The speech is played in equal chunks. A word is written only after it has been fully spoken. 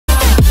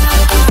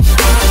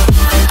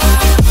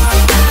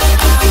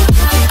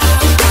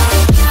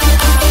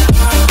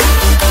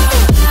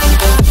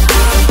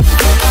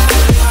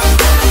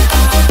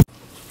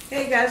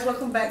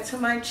to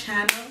my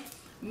channel.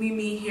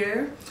 Mimi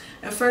here,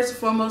 and first and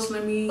foremost,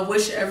 let me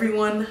wish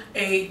everyone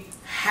a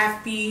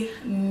happy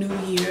new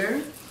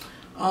year.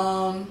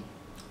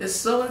 It's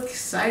so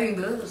exciting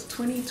though. It's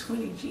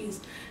 2020, jeez.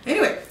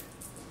 Anyway,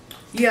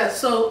 yeah,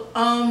 so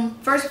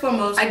first and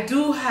foremost, I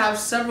do have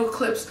several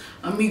clips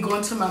of me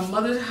going to my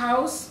mother's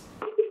house.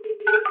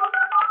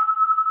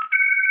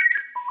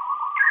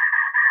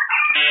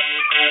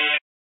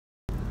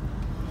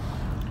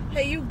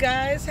 Hey you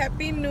guys,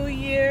 happy new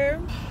year.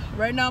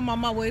 Right now I'm on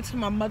my way to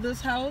my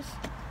mother's house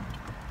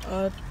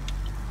because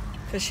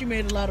she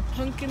made a lot of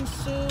pumpkin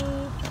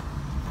soup.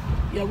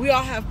 Yeah, we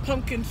all have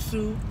pumpkin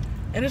soup,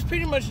 and it's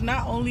pretty much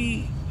not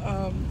only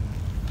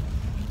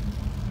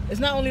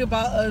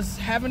about us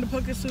having the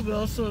pumpkin soup, but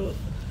also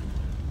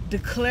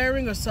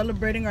declaring or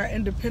celebrating our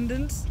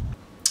independence.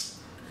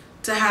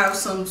 To have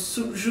some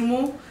soup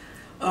jumeau.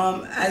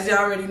 As y'all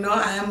already know,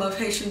 I am of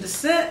Haitian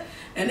descent,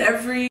 and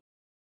every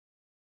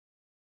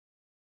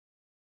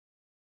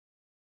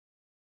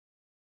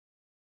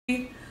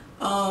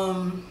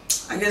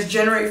I guess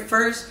January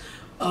 1st,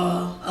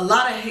 a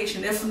lot of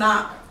Haitians, if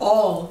not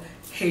all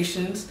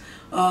Haitians,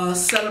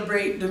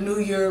 celebrate the new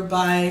year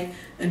by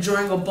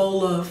enjoying a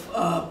bowl of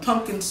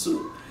pumpkin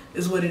soup,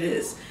 is what it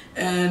is.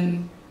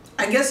 And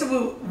I guess it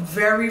will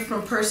vary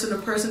from person to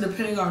person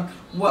depending on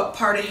what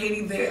part of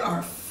Haiti they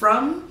are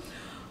from.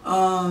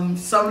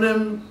 Some of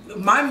them,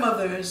 my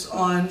mother's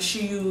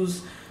she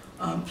used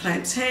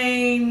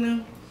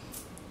plantain,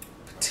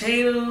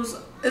 potatoes.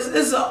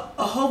 It's a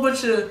whole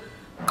bunch of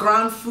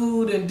ground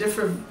food and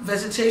different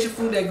vegetation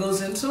food that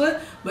goes into it,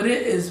 but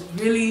it is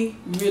really,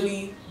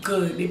 really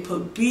good. They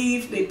put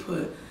beef, they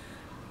put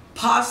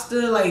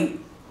pasta, like,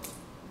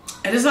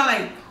 and it's not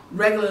like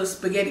regular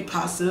spaghetti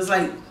pasta. It's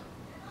like,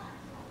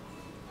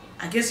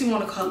 I guess you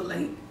want to call it,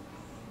 like,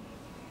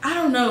 I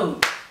don't know.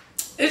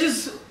 It's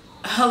just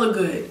hella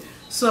good.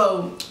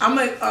 So I'm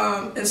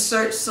gonna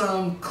insert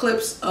some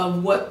clips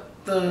of what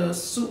the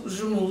soup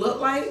jumeau look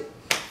like.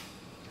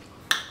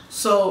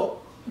 So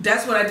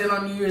that's what I did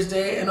on New Year's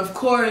Day. And of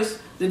course,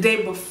 the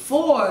day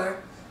before,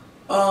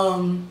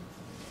 or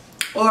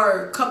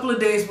a couple of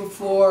days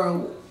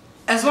before,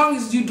 as long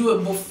as you do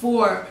it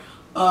before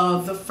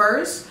the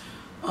first,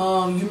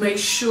 you make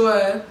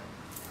sure,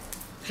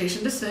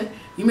 Haitian descent,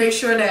 you make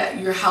sure that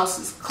your house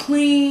is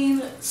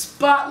clean,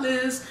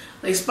 spotless,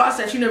 like spots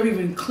that you never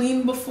even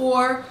cleaned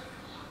before,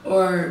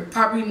 or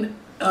probably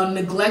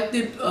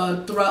neglected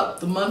throughout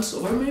the months,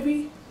 or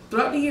maybe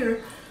throughout the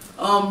year.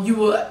 You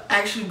will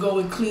actually go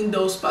and clean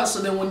those spots, so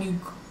then when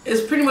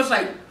it's pretty much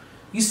like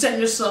you setting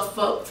yourself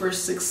up for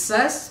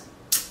success,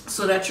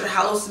 so that your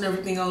house and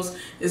everything else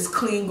is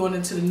clean going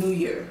into the new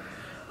year.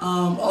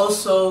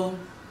 Also,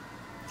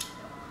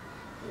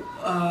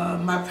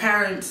 my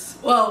parents,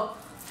 well,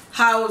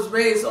 how I was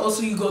raised,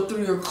 also you go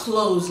through your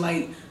clothes,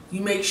 like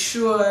you make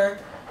sure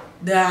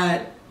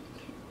that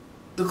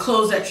the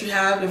clothes that you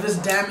have, if it's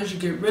damaged, you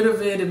get rid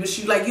of it. If it's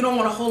you don't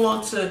want to hold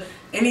on to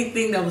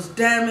anything that was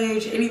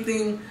damaged,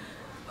 anything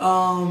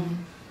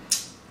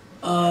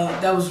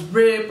that was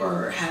ripped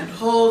or had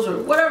holes or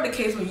whatever the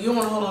case may be. You don't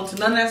want to hold on to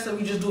none of that stuff.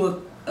 You just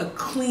do a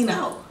clean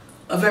out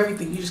of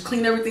everything. You just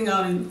clean everything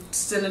out and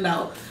send it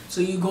out.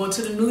 So you go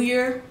into the new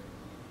year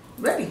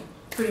ready,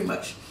 pretty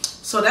much.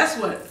 So that's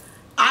what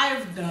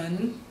I've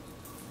done.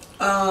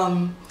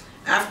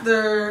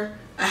 After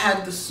I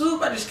had the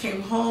soup, I just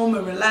came home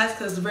and relaxed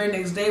because the very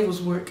next day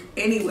was work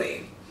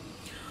anyway.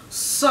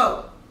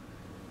 So,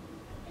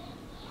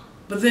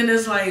 but then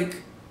it's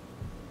like,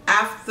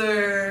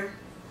 after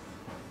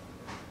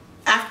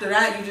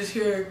that, you just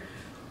hear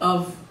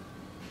of,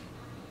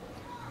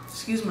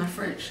 excuse my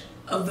French,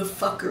 of the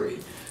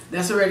fuckery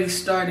that's already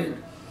started.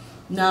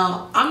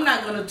 Now, I'm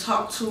not going to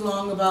talk too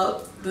long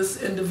about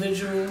this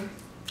individual.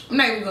 I'm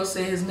not even going to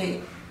say his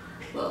name.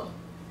 Well,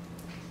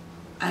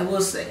 I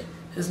will say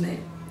his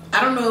name. I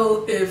don't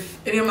know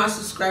if any of my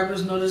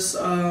subscribers know this.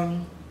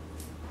 Well,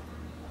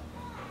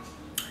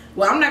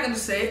 I'm not going to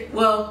say it.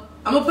 Well,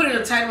 I'm going to put it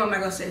in the title, but I'm not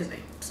going to say his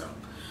name. So,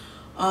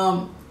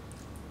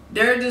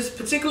 there's this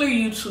particular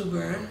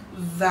YouTuber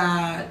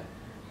that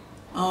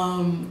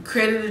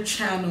created a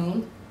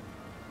channel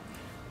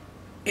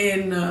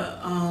in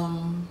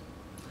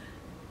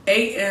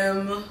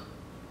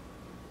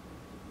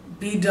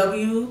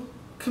AMBW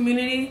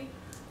community.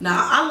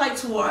 Now, I like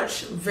to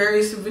watch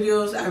various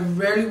videos. I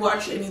rarely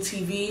watch any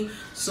TV.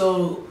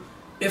 So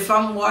if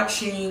I'm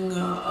watching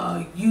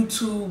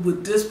YouTube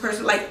with this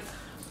person, like,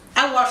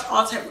 I watch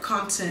all type of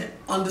content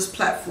on this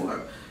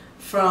platform,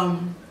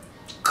 from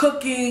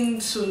cooking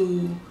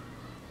to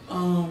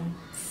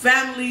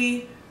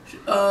family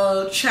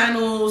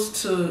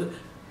channels to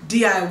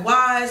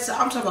DIYs.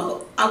 I'm talking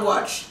about, I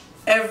watch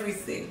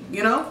everything,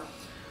 you know?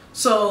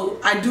 So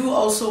I do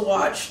also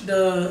watch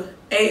the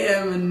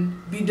AM and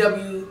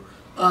BW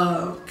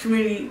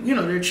community, you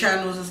know, their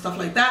channels and stuff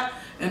like that.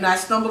 And I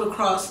stumbled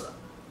across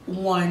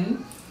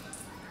one,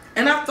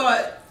 and I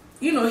thought,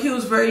 you know, he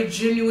was very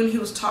genuine. He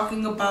was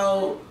talking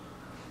about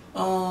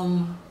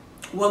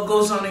what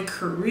goes on in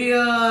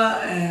Korea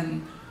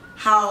and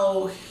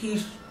how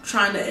he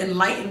trying to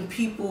enlighten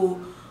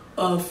people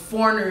of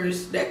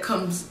foreigners that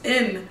comes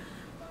in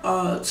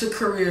to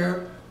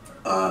Korea,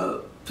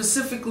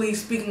 specifically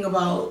speaking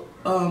about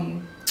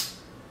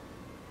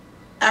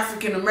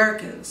African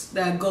Americans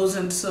that goes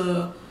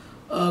into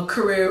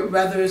Korea,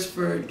 whether it's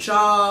for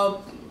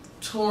job,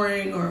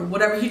 touring, or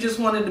whatever. He just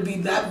wanted to be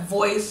that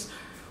voice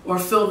or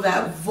fill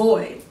that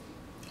void.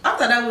 I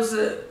thought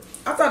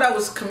that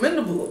was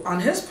commendable on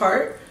his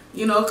part,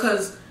 you know,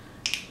 because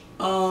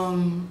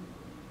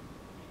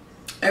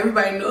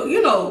everybody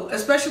know,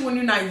 especially when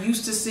you're not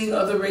used to seeing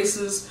other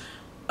races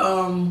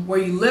where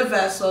you live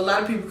at. So a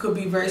lot of people could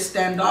be very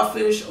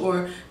standoffish,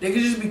 or they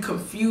could just be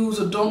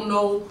confused or don't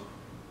know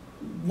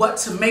what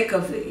to make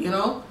of it, you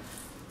know.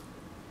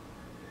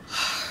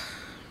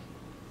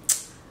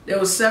 There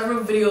was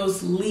several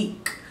videos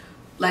leaked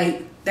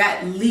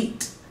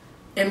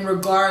in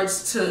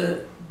regards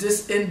to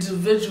this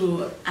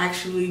individual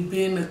actually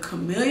being a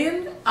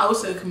chameleon. I would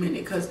say a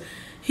chameleon because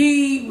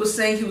he was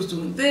saying he was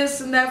doing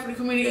this and that for the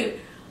community, and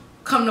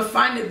come to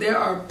find it, there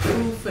are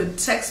proof and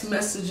text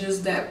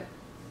messages that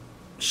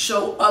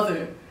show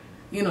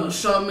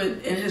show him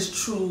in his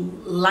true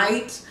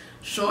light,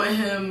 showing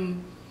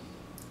him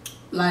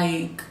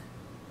like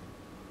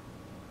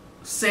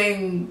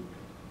saying,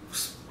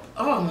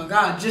 oh my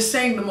God, just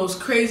saying the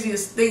most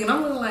craziest thing. And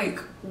I'm like,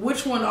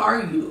 which one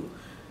are you?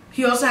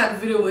 He also had a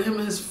video with him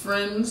and his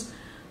friends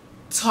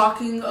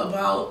talking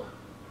about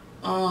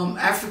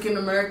African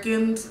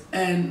Americans,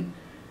 and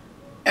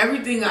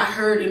everything I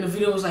heard in the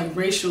video was like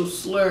racial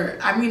slur.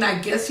 I mean, I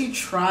guess he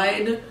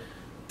tried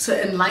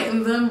to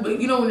enlighten them, but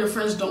you know when your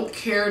friends don't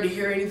care to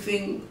hear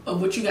anything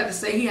of what you got to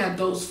say, he had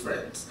those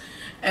friends.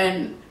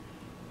 And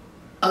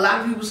a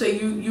lot of people say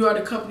you are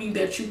the company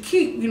that you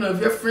keep. You know,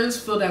 if your friends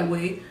feel that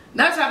way,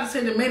 not trying to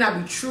say that may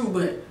not be true,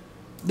 but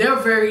they're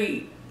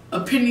very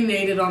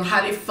opinionated on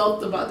how they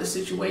felt about the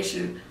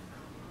situation.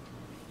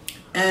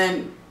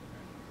 And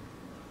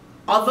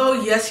although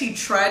yes, he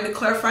tried to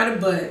clarify it,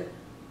 but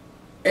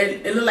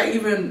it looked like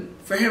even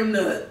for him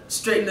to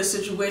straighten the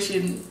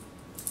situation,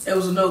 it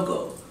was a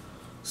no-go.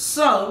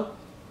 So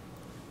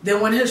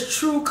then when his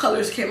true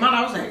colors came out,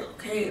 I was like,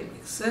 okay, it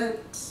makes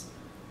sense.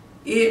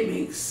 It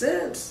makes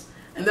sense.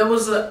 And there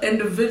was an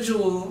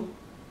individual,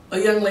 a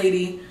young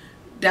lady,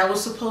 that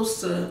was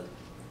supposed to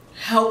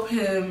help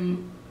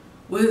him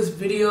with his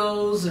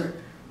videos or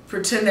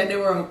pretend that they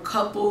were a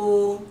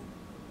couple.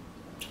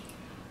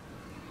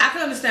 I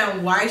can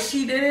understand why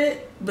she did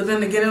it, but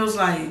then again, it was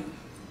like,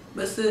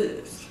 what's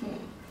this?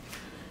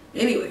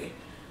 Anyway,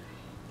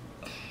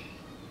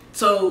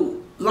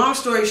 so long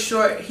story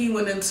short, he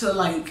went into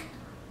like,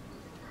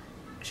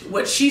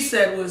 what she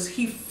said was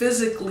he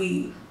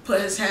physically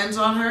put his hands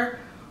on her,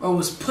 or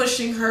was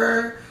pushing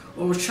her,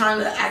 or was trying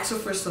to ask her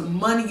for some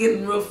money,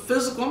 getting real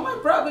physical. I'm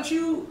like, bro, but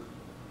you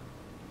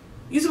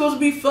supposed to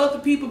be for the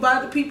people, by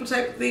the people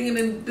type of thing, and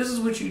then this is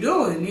what you're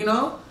doing, you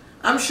know?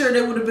 I'm sure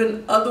there would have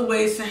been other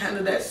ways to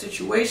handle that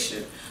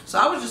situation. So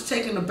I was just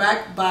taken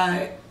aback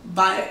by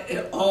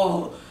it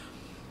all.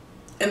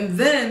 And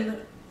then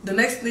the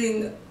next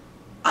thing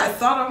I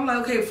thought, I'm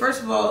like, okay,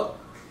 first of all,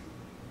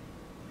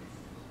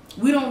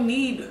 we don't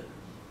need,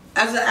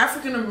 as an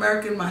African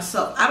American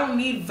myself, I don't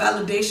need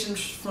validation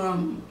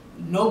from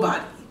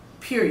nobody,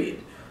 period.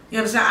 You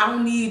understand? I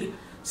don't need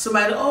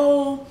somebody,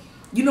 oh,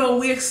 you know,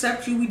 we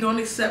accept you, we don't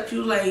accept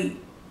you. Like,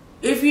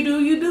 if you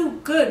do, you do.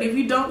 Good. If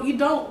you don't, you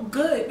don't.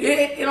 Good.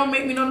 It don't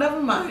make me no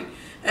never mind.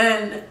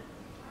 And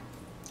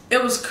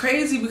it was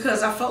crazy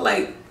because I felt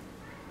like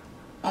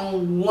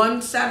on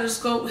one side of the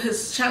scope,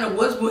 his channel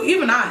was, well,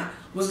 even I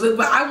was,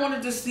 but I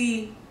wanted to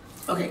see,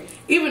 okay,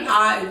 even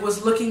I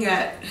was looking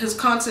at his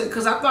content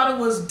because I thought it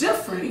was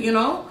different, you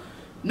know?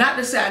 Not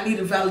to say I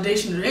needed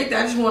validation or anything.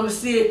 I just wanted to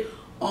see it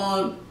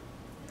on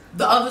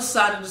the other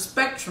side of the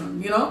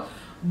spectrum, you know?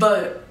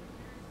 But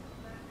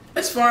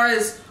as far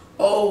as,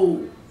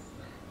 oh,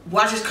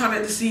 watch his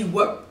content to see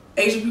what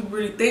Asian people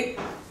really think,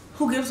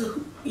 who gives a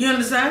hoot? You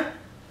understand?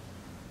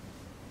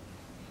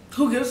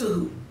 Who gives a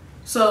hoot?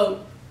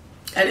 So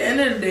at the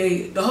end of the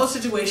day, the whole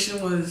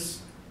situation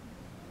was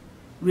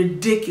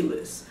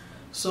ridiculous.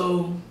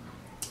 So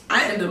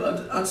I ended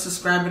up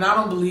unsubscribing. I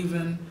don't believe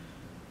in,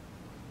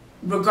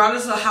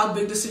 regardless of how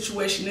big the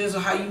situation is or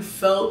how you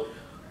felt,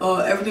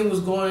 everything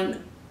was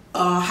going,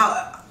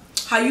 how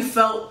you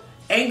felt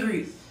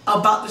angry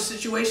about the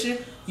situation,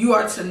 you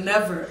are to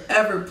never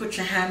ever put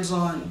your hands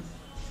on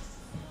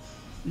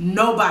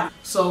nobody.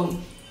 So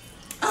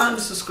I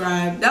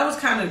unsubscribed. That was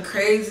kind of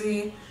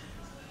crazy.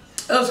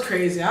 It was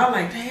crazy. I was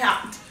like,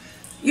 damn,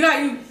 you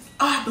know,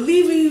 I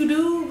believe in you,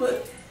 dude,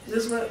 but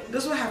this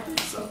what happened.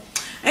 So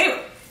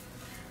anyway,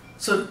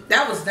 so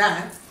that was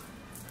that.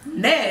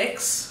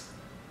 Next,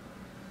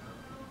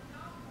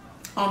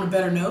 on a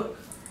better note,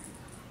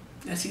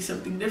 I see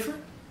something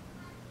different.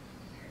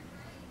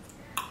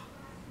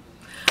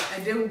 I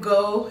did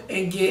go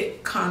and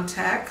get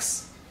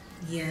contacts.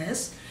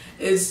 Yes,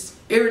 it's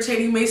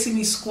irritating. It may see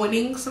me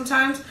squinting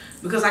sometimes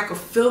because I could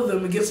feel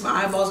them against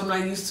my eyeballs. I'm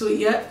not used to it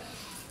yet.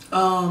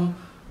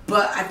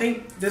 But I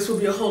think this will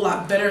be a whole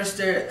lot better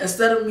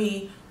instead of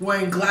me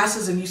wearing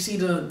glasses and you see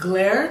the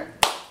glare.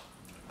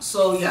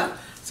 So yeah,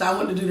 so I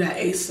want to do that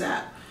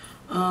ASAP.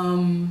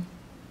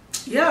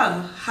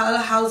 Yeah,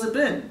 how's it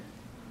been?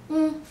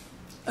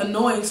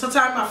 Annoying.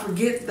 Sometimes I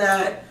forget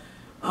that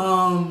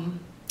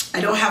I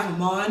don't have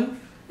them on,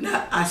 and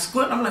I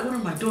squint. I'm like, what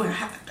am I doing? I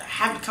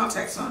have the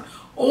contacts on.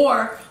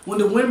 Or when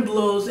the wind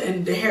blows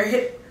and the hair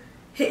hit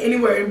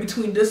anywhere in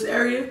between this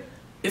area,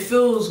 it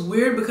feels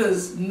weird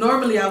because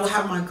normally I will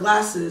have my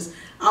glasses.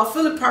 I'll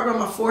feel it probably on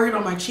my forehead,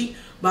 on my cheek,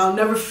 but I'll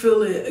never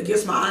feel it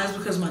against my eyes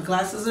because my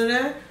glasses are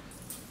there.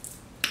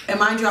 And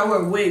mind you, I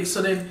wear a wig,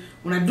 so then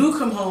when I do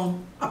come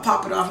home, I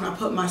pop it off and I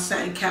put my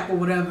satin cap or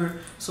whatever.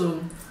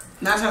 So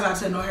 9 times out of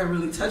 10, no hair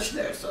really touched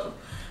there. So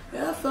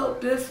yeah, I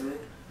felt different.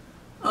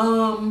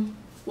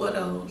 What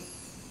else?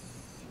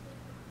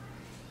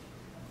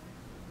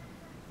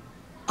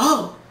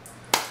 Oh,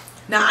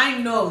 now I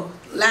know,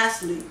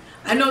 lastly,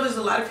 I know there's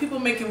a lot of people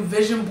making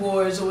vision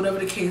boards or whatever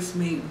the case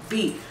may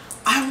be.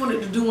 I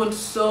wanted to do one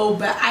so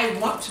bad. I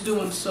want to do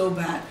one so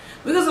bad.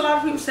 Because a lot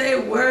of people say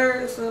it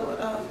works or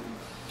whatever.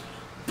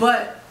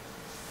 But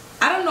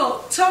I don't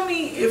know. Tell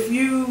me if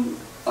you,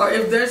 or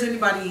if there's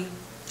anybody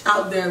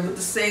out there with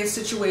the same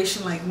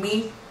situation like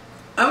me.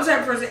 I'm the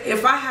type of person,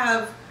 if I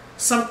have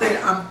something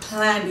I'm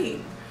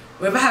planning,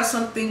 or if I have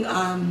something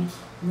I'm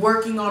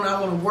working on, I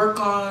want to work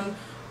on,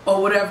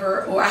 or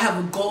whatever, or I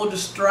have a goal to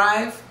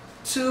strive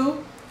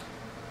to,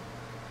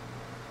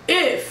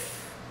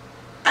 if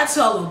I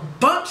tell a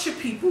bunch of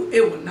people,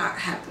 it will not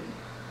happen.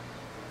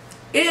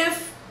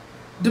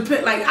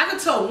 Like I could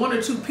tell 1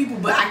 or 2 people,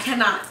 but I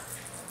cannot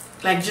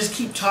like just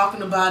keep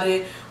talking about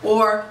it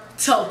or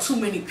tell too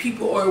many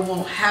people or it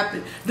won't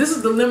happen. This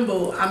is the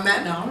limbo I'm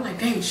at now. I'm like,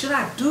 dang, should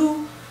I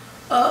do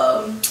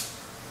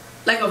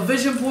like a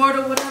vision board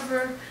or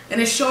whatever and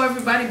then show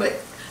everybody? But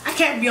I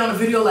can't be on a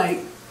video like,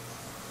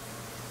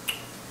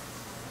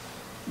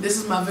 this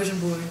is my vision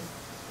board.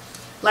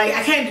 Like,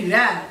 I can't do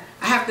that.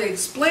 I have to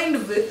explain the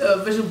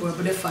vision board.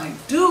 But if I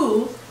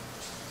do,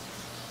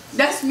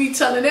 that's me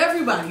telling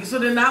everybody. So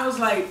then I was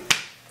like,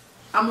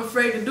 I'm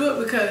afraid to do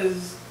it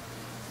because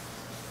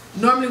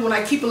normally when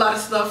I keep a lot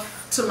of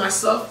stuff to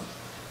myself,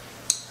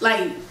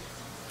 like,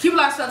 keep a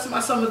lot of stuff to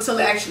myself until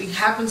it actually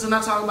happens and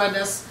I talk about it,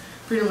 that's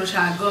pretty much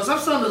how it goes. I'm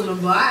still in the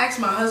limbo. I asked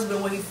my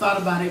husband what he thought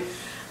about it,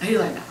 and he's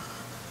like, nah.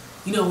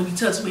 You know, when you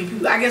tell too many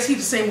people, I guess he's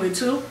the same way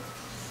too.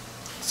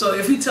 So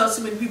if he tells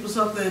too many people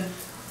something,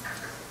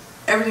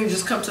 everything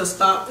just comes to a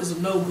stop, is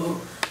a no-go.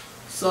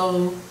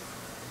 So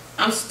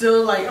I'm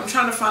still like, I'm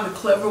trying to find a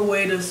clever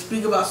way to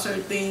speak about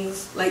certain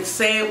things, like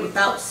say it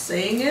without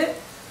saying it.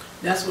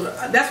 That's what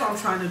I'm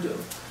trying to do.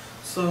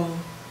 So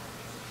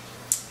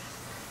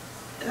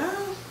yeah.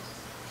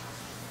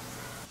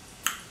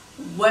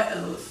 What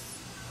else?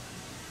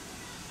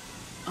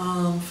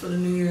 For the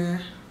new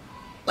year,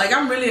 like,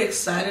 I'm really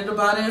excited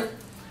about it,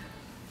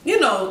 you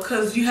know,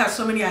 because you have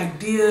so many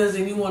ideas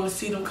and you want to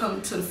see them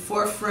come to the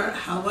forefront.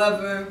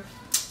 However,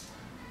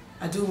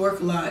 I do work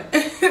a lot.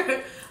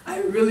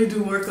 I really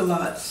do work a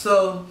lot.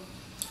 So,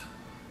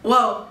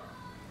 well,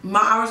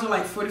 my hours are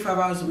like 45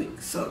 hours a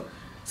week. So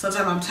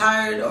sometimes I'm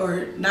tired,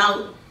 or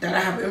now that I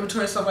have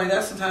inventory and stuff like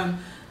that, sometimes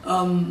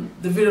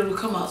the video will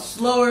come out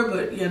slower.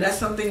 But yeah, that's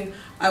something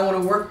I want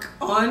to work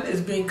on, is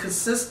being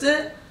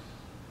consistent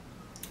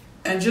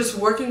and just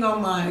working on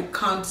my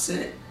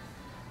content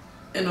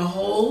in a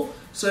whole,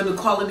 so the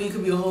quality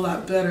could be a whole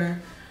lot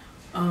better.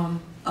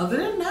 Other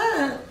than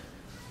that,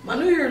 my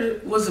new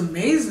year was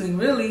amazing,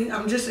 really.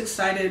 I'm just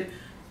excited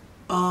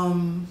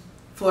for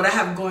what I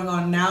have going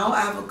on now.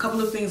 I have a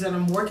couple of things that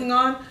I'm working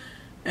on,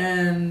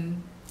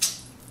 and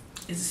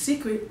it's a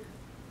secret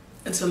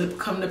until it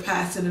come to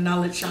pass, and then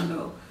I'll let y'all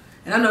know.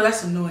 And I know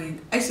that's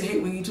annoying. I used to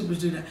hate when YouTubers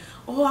do that.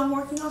 Oh, I'm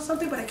working on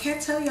something, but I can't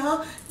tell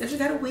y'all. You just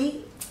gotta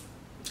wait.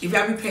 If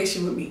y'all be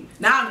patient with me.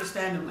 Now I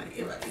understand them. Like,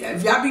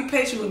 if y'all be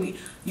patient with me,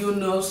 you'll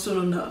know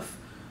soon enough.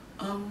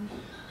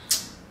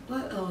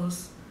 What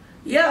else?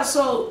 Yeah,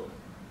 so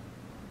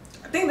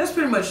I think that's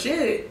pretty much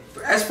it.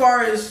 As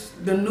far as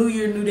the new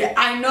year, new day.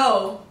 I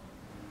know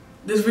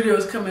this video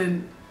is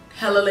coming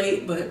hella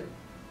late, but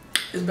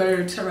it's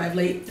better to arrive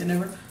late than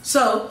never.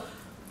 So,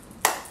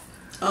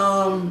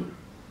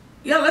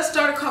 yeah, let's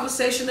start a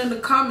conversation in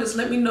the comments.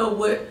 Let me know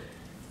what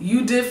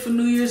you did for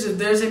New Year's. If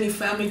there's any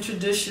family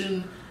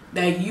tradition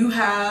that you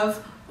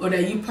have or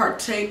that you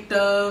partaked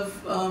of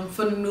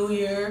for the new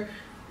year.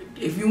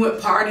 If you went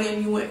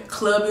partying, you went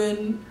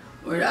clubbing,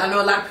 or I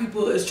know a lot of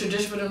people, it's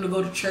tradition for them to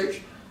go to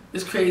church.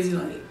 It's crazy,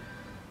 like,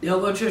 they'll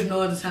go to church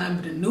no other time,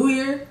 but the new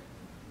year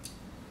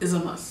is a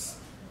must.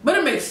 But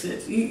it makes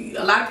sense.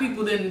 A lot of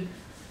people didn't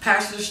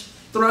pass this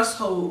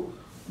threshold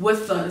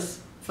with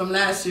us from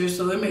last year,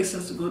 so it makes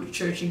sense to go to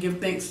church and give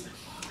thanks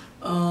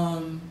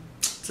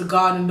to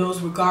God in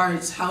those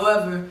regards.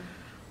 However,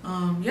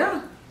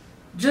 yeah,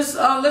 just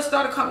let's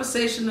start a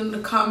conversation in the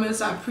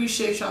comments. I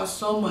appreciate y'all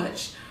so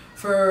much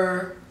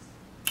for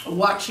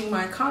watching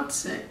my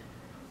content.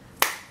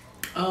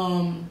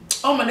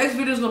 Oh, my next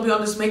video is gonna be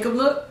on this makeup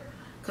look,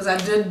 because I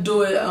did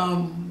do it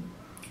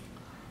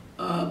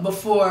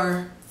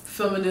before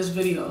filming this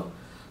video.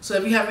 So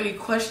if you have any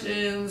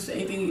questions,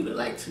 anything you'd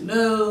like to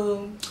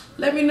know,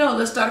 let me know.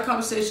 Let's start a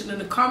conversation in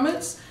the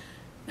comments.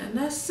 And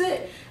that's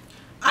it.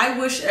 I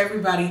wish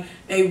everybody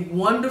a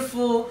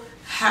wonderful,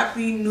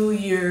 happy new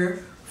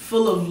year,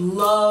 full of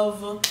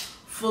love,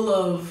 full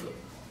of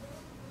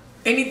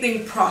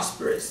anything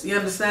prosperous. You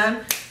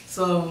understand?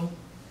 So,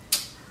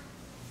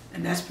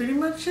 and that's pretty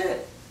much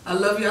it. I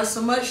love y'all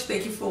so much.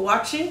 Thank you for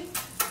watching.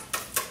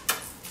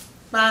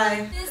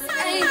 Bye.